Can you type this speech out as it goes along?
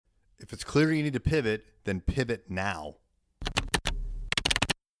If it's clear you need to pivot, then pivot now.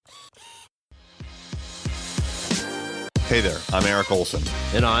 Hey there, I'm Eric Olson.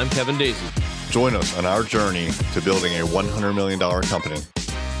 And I'm Kevin Daisy. Join us on our journey to building a $100 million company.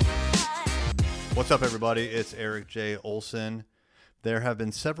 What's up, everybody? It's Eric J. Olson. There have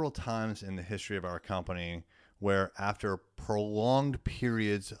been several times in the history of our company where after prolonged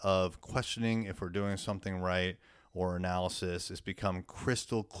periods of questioning if we're doing something right or analysis, it's become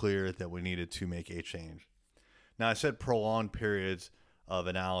crystal clear that we needed to make a change. Now, I said prolonged periods of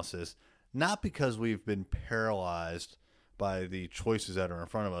analysis, not because we've been paralyzed by the choices that are in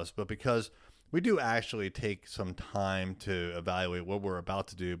front of us, but because we do actually take some time to evaluate what we're about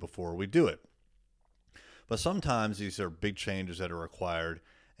to do before we do it. But sometimes these are big changes that are required,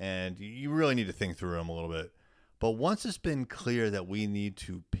 and you really need to think through them a little bit. But once it's been clear that we need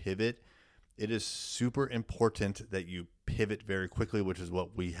to pivot, it is super important that you pivot very quickly, which is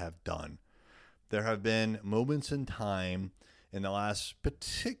what we have done. There have been moments in time in the last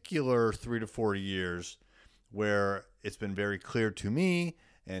particular 3 to 4 years where it's been very clear to me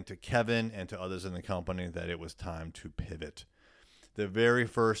and to Kevin and to others in the company that it was time to pivot. The very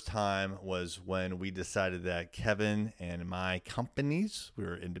first time was when we decided that Kevin and my companies, we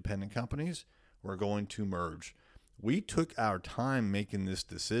were independent companies, were going to merge. We took our time making this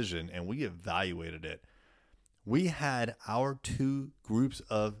decision and we evaluated it. We had our two groups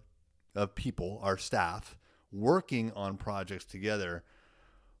of people, our staff, working on projects together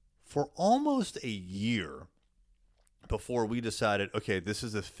for almost a year before we decided, okay, this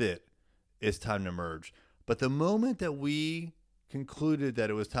is a fit. It's time to merge. But the moment that we concluded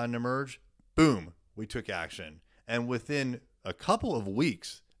that it was time to merge, boom, we took action. And within a couple of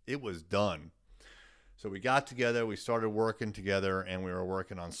weeks, it was done. So we got together, we started working together, and we were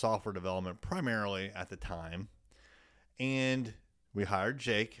working on software development primarily at the time. And we hired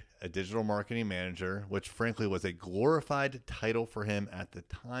Jake, a digital marketing manager, which frankly was a glorified title for him at the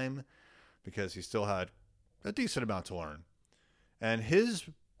time because he still had a decent amount to learn. And his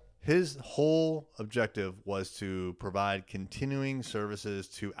whole objective was to provide continuing services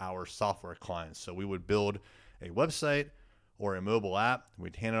to our software clients. So we would build a website or a mobile app,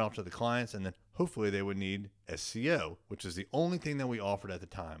 we'd hand it off to the clients, and then hopefully they would need SEO, which is the only thing that we offered at the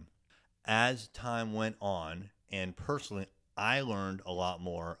time. As time went on, and personally, I learned a lot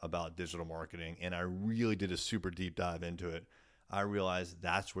more about digital marketing, and I really did a super deep dive into it. I realized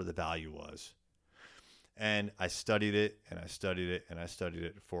that's where the value was. And I studied it, and I studied it, and I studied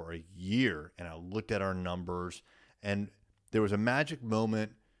it for a year, and I looked at our numbers, and there was a magic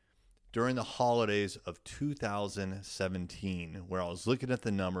moment during the holidays of 2017 where I was looking at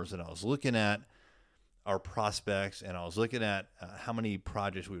the numbers and I was looking at our prospects and I was looking at how many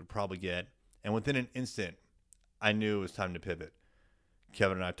projects we would probably get. And within an instant, I knew it was time to pivot.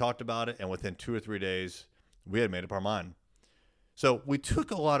 Kevin and I talked about it, and within 2 or 3 days, we had made up our mind. So we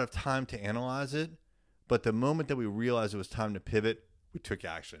took a lot of time to analyze it, but the moment that we realized it was time to pivot, we took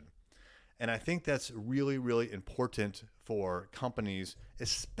action. And I think that's really, really important for companies,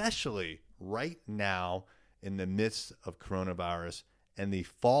 especially right now in the midst of coronavirus and the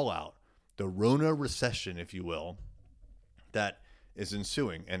fallout, the Rona recession, if you will, that is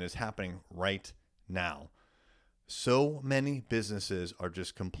ensuing and is happening right now. So many businesses are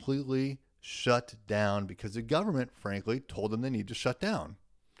just completely shut down because the government, frankly, told them they need to shut down.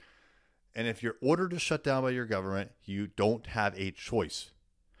 And if you're ordered to shut down by your government, you don't have a choice.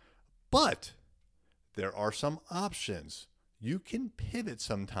 But there are some options. You can pivot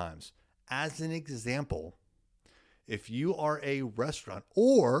sometimes. As an example, if you are a restaurant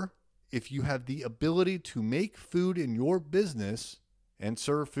or if you have the ability to make food in your business and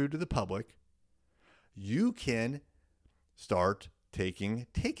serve food to the public, you can start taking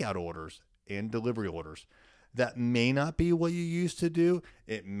takeout orders and delivery orders. That may not be what you used to do.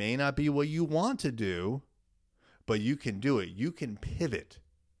 It may not be what you want to do, but you can do it. You can pivot.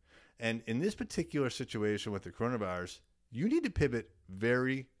 And in this particular situation with the coronavirus, you need to pivot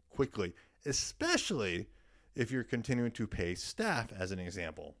very quickly, especially if you're continuing to pay staff, as an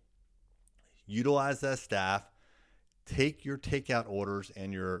example. Utilize that staff, take your takeout orders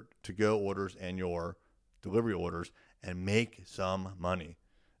and your to-go orders and your delivery orders and make some money.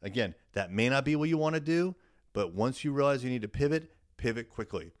 Again, that may not be what you want to do, but once you realize you need to pivot, pivot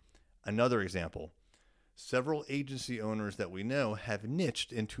quickly. Another example. Several agency owners that we know have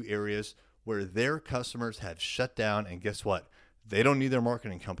niched into areas where their customers have shut down, and guess what? They don't need their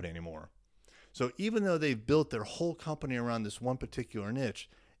marketing company anymore. So even though they've built their whole company around this one particular niche,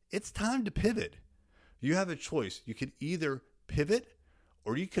 it's time to pivot. You have a choice. You could either pivot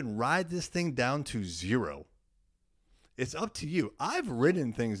or you can ride this thing down to zero. It's up to you. I've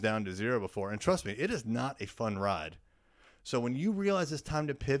ridden things down to zero before, and trust me, it is not a fun ride. So when you realize it's time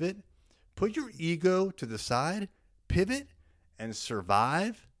to pivot, put your ego to the side, pivot, and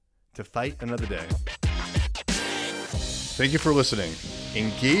survive to fight another day. Thank you for listening.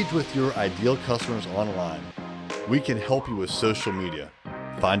 Engage with your ideal customers online. We can help you with social media.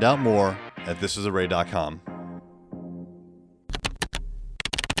 Find out more at thisisarray.com.